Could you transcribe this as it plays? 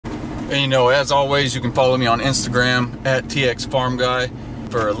And you know, as always, you can follow me on Instagram at TXFarmGuy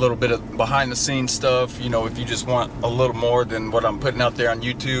for a little bit of behind the scenes stuff. You know, if you just want a little more than what I'm putting out there on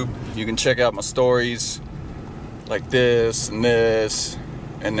YouTube, you can check out my stories like this, and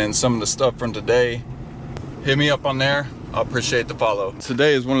then some of the stuff from today. Hit me up on there. I appreciate the follow.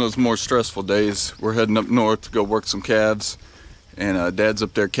 Today is one of those more stressful days. We're heading up north to go work some calves, and Dad's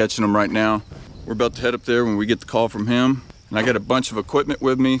up there catching them right now. We're about to head up there when we get the call from him. And I got a bunch of equipment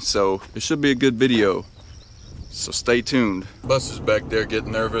with me, so it should be a good video. So stay tuned. Buster's back there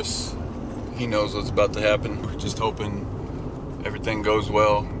getting nervous. He knows what's about to happen. We're just hoping everything goes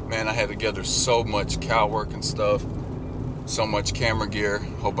well. Man, I had to gather so much cow work and stuff, so much camera gear.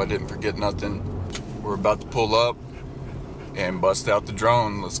 Hope I didn't forget nothing. We're about to pull up and bust out the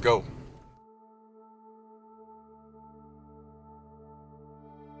drone. Let's go.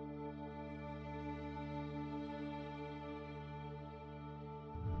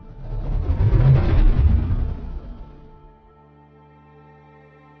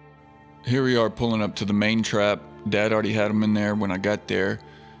 Here we are pulling up to the main trap. Dad already had them in there when I got there,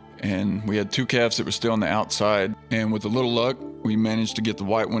 and we had two calves that were still on the outside, and with a little luck we managed to get the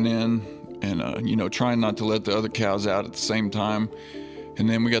white one in, and you know, trying not to let the other cows out at the same time. And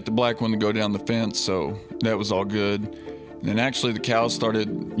then we got the black one to go down the fence, so that was all good. And then actually the cows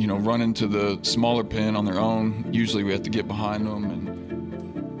started, you know, running to the smaller pen on their own. Usually we have to get behind them, and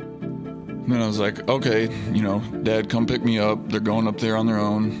then I was like, okay, you know, Dad, come pick me up. They're going up there on their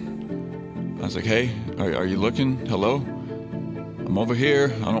own. I was like, hey, are you looking? Hello? I'm over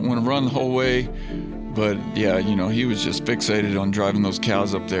here. I don't want to run the whole way. But yeah, you know, he was just fixated on driving those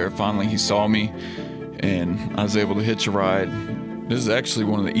cows up there. Finally, he saw me, and I was able to hitch a ride. This is actually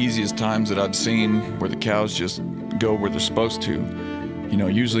one of the easiest times that I've seen where the cows just go where they're supposed to. You know,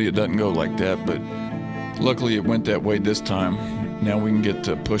 usually it doesn't go like that, but luckily it went that way this time. Now we can get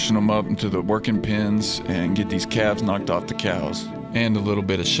to pushing them up into the working pens and get these calves knocked off the cows. And a little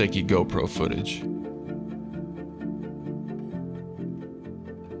bit of shaky GoPro footage.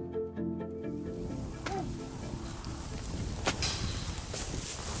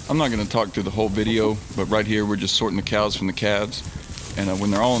 I'm not going to talk through the whole video, but right here we're just sorting the cows from the calves. And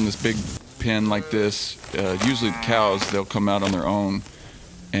when they're all in this big pen like this, usually the cows, they'll come out on their own.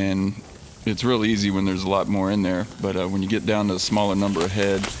 And it's real easy when there's a lot more in there. But when you get down to a smaller number of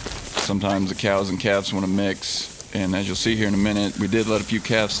head, sometimes the cows and calves want to mix. And as you'll see here in a minute, we did let a few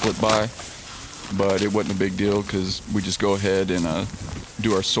calves slip by, but it wasn't a big deal because we just go ahead and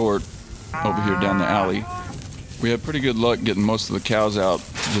do our sort over here down the alley. We had pretty good luck getting most of the cows out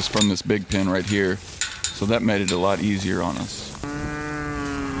just from this big pen right here, so that made it a lot easier on us.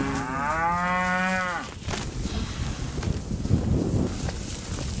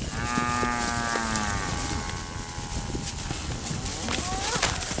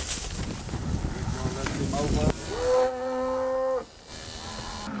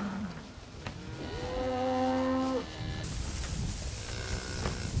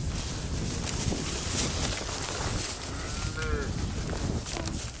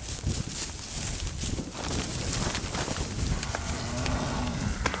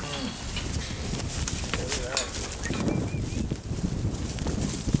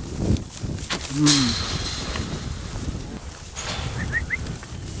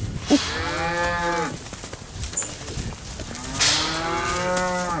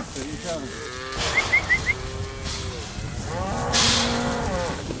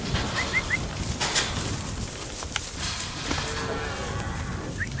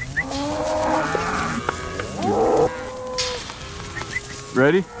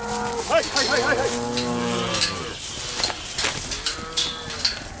 Ready? Hey, hey, hey, hey, hey.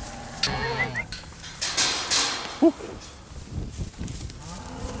 Woo.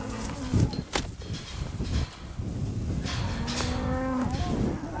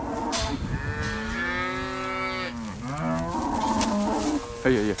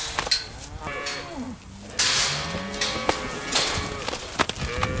 Hey, yeah, yeah.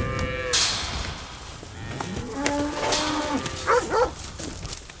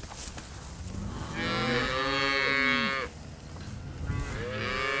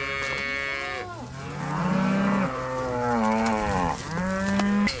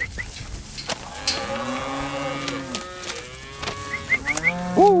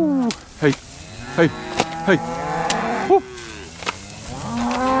 Woo! Hey, hey, hey. Woo!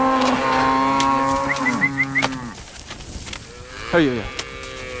 Hey, yeah, yeah.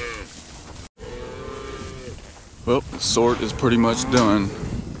 Well, the sort is pretty much done.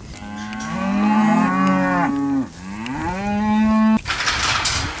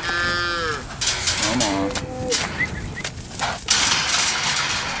 Come on.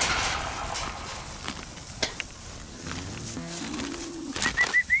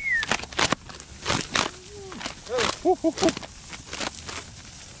 Don't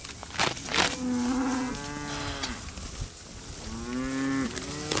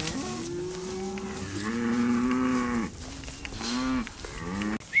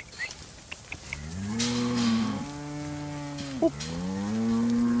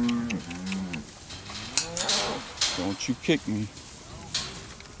you kick me.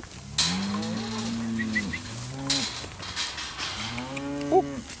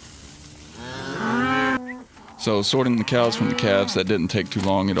 So sorting the cows from the calves, that didn't take too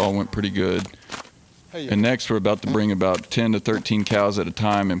long. It all went pretty good. And next we're about to bring about 10 to 13 cows at a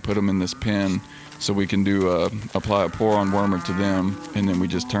time and put them in this pen so we can do apply a pour-on wormer to them, and then we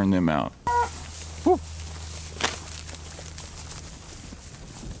just turn them out. Woo.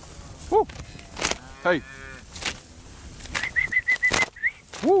 Woo. Hey.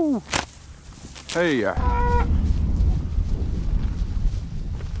 Woo. Hey.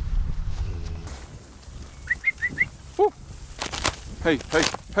 Woo. Hey, hey,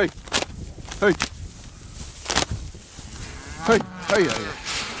 hey. Hey. Hey, hey, hey.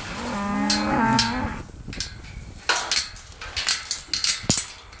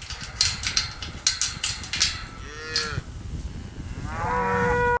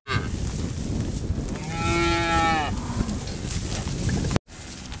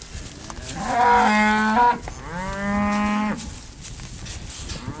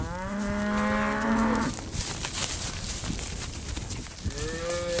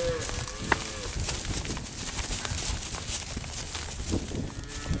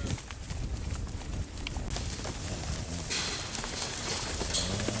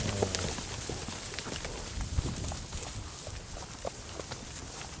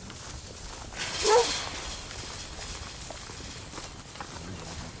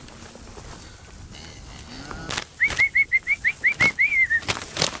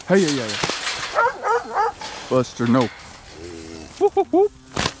 Hey, yeah, yeah, yeah. Buster, no. Woo, woo, woo.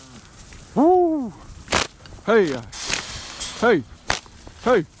 Woo. Hey, hey,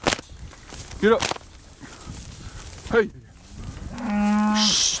 hey. Get up. Hey.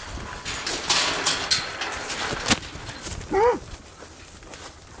 Shh.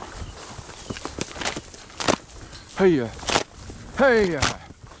 Hey, hey,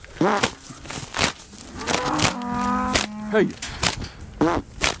 hey. Hey,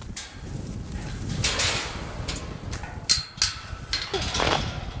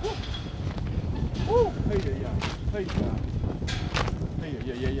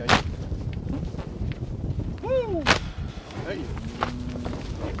 yeah, yeah, yeah, yeah. Woo! Hey.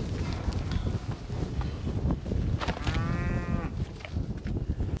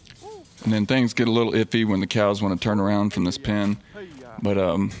 And then things get a little iffy when the cows want to turn around from this pen, but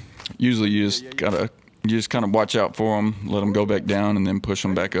usually you just kind of watch out for them, let them go back down, and then push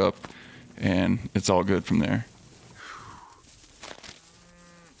them back up, and it's all good from there.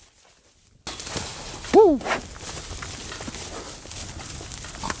 Woo!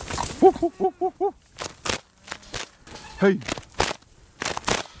 Woo, woo, woo, woo, woo. Hey.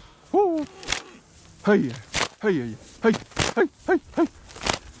 Woo. Hey. Hey, hey, hey, hey, hey, hey.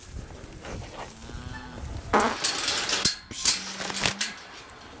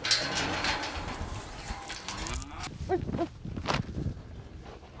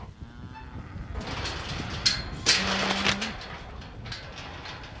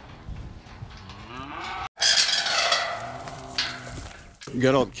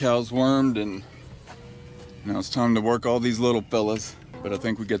 Got all the cows wormed, and now it's time to work all these little fellas, but I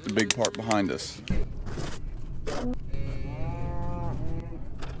think we get the big part behind us.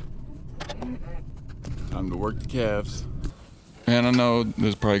 Time to work the calves. And I know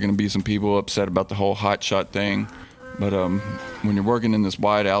there's probably going to be some people upset about the whole hot shot thing, but when you're working in this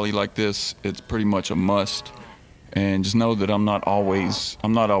wide alley like this, it's pretty much a must. And just know that I'm not always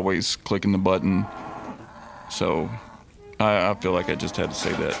clicking the button, so I feel like I just had to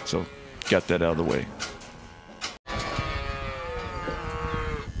say that, so got that out of the way.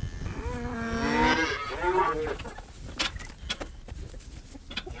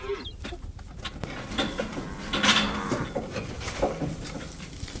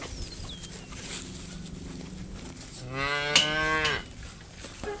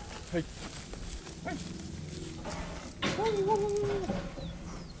 Hey. Hey.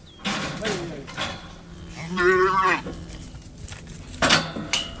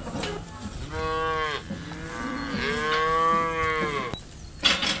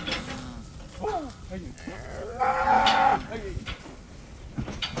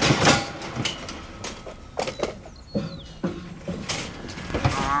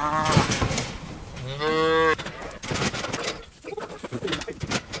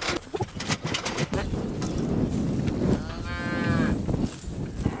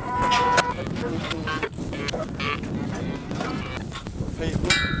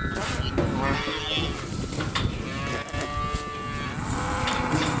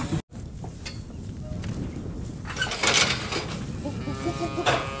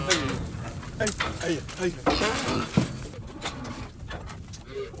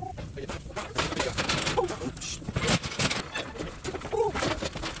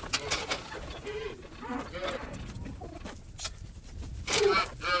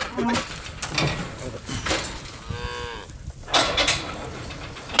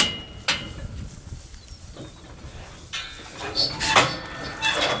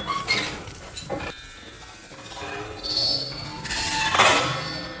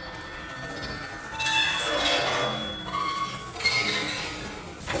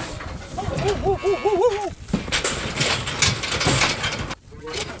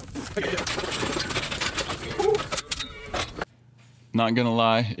 Not gonna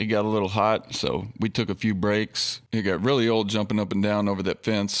lie, it got a little hot, so we took a few breaks. It got really old jumping up and down over that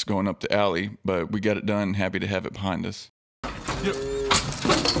fence going up the alley, but we got it done. Happy to have it behind us. Yep.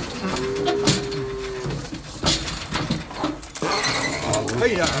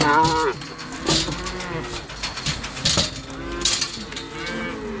 Hey, yeah.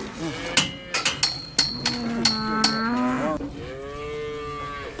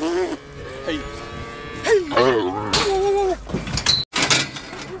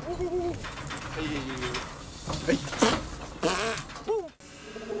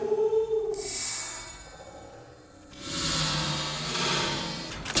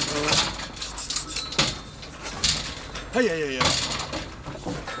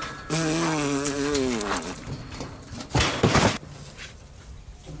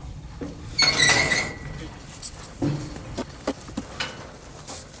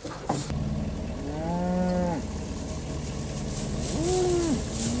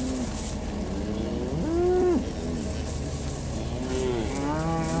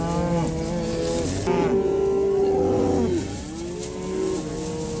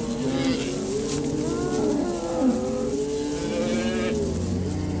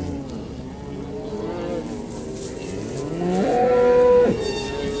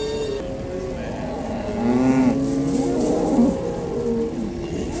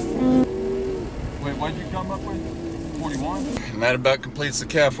 What'd you come up with? 41? And that about completes the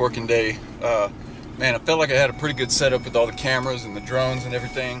calf working day. Man, I felt like I had a pretty good setup with all the cameras and the drones and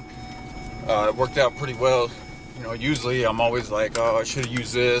everything. It worked out pretty well. You know, usually I'm always like, oh, I should have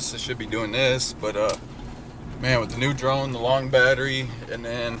used this, I should be doing this. But man, with the new drone, the long battery, and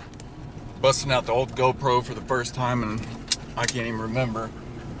then busting out the old GoPro for the first time, and I can't even remember,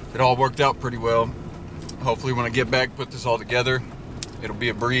 it all worked out pretty well. Hopefully when I get back, put this all together, it'll be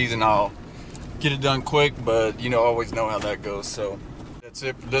a breeze and I'll get it done quick, but you know, always know how that goes. So that's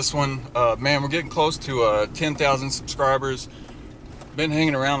it for this one. Man, we're getting close to 10,000 subscribers. Been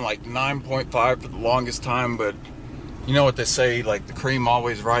hanging around like 9.5 for the longest time, but you know what they say, like the cream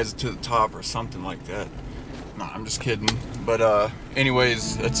always rises to the top or something like that. Nah, I'm just kidding. But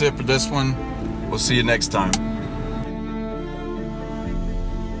anyways, that's it for this one. We'll see you next time.